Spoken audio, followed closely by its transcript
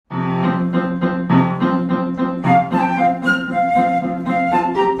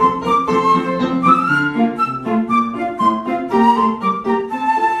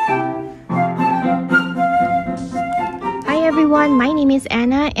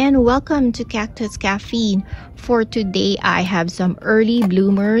and welcome to Cactus Caffeine. For today, I have some early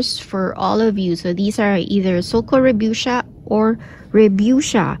bloomers for all of you. So these are either sulcorebutia or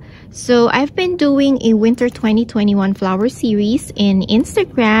rebutia. So I've been doing a winter 2021 flower series in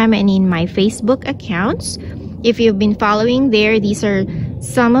Instagram and in my Facebook accounts. If you've been following there, these are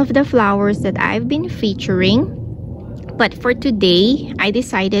some of the flowers that I've been featuring. But for today, I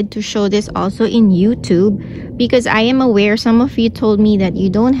decided to show this also in YouTube because I am aware some of you told me that you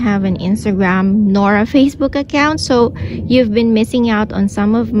don't have an Instagram nor a Facebook account. So you've been missing out on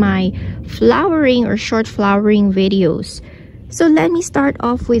some of my flowering or short flowering videos. So let me start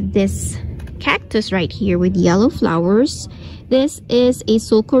off with this cactus right here with yellow flowers. This is a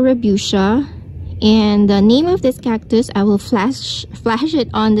sulcorebutia. And the name of this cactus, I will flash it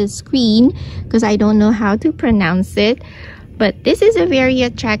on the screen because I don't know how to pronounce it. But this is a very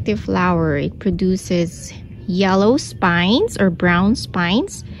attractive flower. It produces yellow spines or brown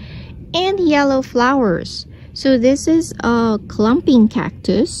spines and yellow flowers. So this is a clumping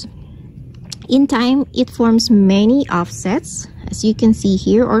cactus. In time, it forms many offsets, as you can see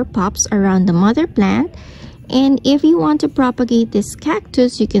here, or pops around the mother plant. And if you want to propagate this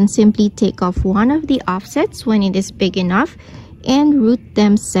cactus, you can simply take off one of the offsets when it is big enough and root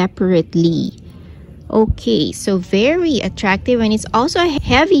them separately. Okay, so very attractive, and it's also a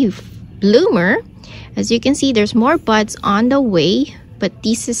heavy bloomer. As you can see, there's more buds on the way, but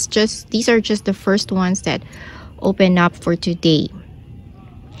these are just the first ones that open up for today.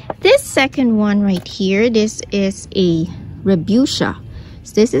 This second one right here, this is a rebutia.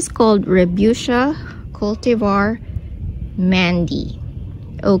 So this is called rebutia cultivar Mandy.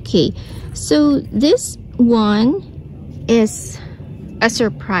 Okay, so this one is a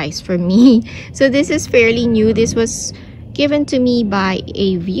surprise for me. So this is fairly new. This was given to me by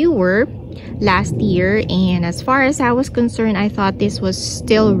a viewer last year, and as far as I was concerned, I thought this was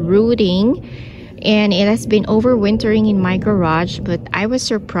still rooting and it has been overwintering in my garage, but I was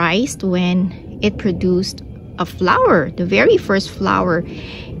surprised when it produced a flower, the very first flower.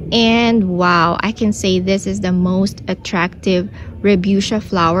 And wow, I can say this is the most attractive rebutia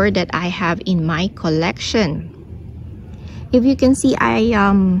flower that I have in my collection. If you can see,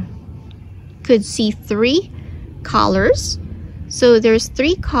 I could see 3 colors. So there's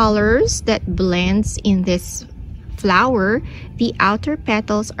 3 colors that blends in this flower. The outer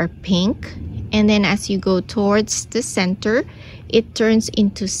petals are pink, and then as you go towards the center, it turns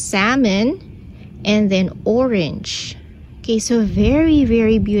into salmon and then orange. Okay, so very,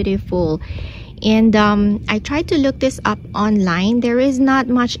 very beautiful. And I tried to look this up online. There is not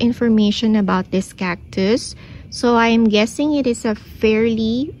much information about this cactus, so I am guessing it is a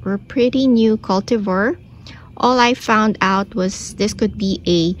fairly or pretty new cultivar. All I found out was this could be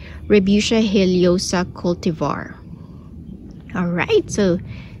a rebutia heliosa cultivar. All right, so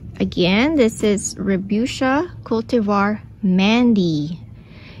again, this is rebutia cultivar Mandy.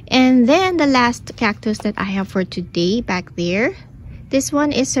 And then the last cactus that I have for today back there, this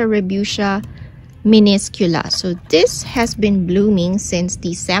one is a rebutia minuscula. So this has been blooming since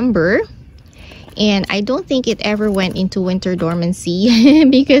December, and I don't think it ever went into winter dormancy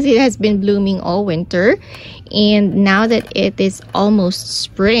because it has been blooming all winter. And now that it is almost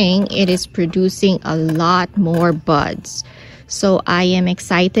spring, it is producing a lot more buds. So I am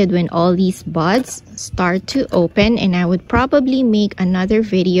excited when all these buds start to open, and I would probably make another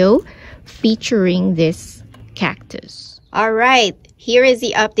video featuring this cactus. All right, here is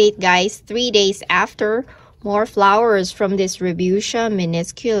the update, guys. 3 days after, more flowers from this rebutia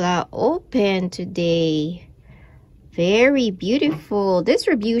minuscula open today. Very beautiful. This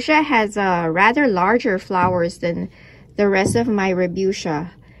rebutia has rather larger flowers than the rest of my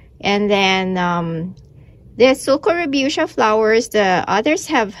rebutia. And then the sulcorebutia flowers, the others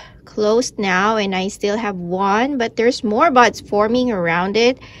have closed now, and I still have one, but there's more buds forming around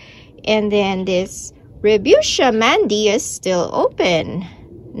it. And then this rebutia Mandy is still open.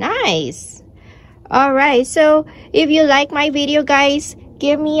 Nice. All right, so if you like my video, guys,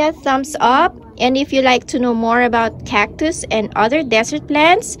 give me a thumbs up. And if you like to know more about cactus and other desert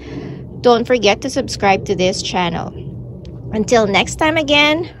plants, don't forget to subscribe to this channel. Until next time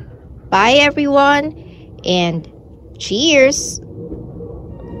again, bye everyone. And cheers!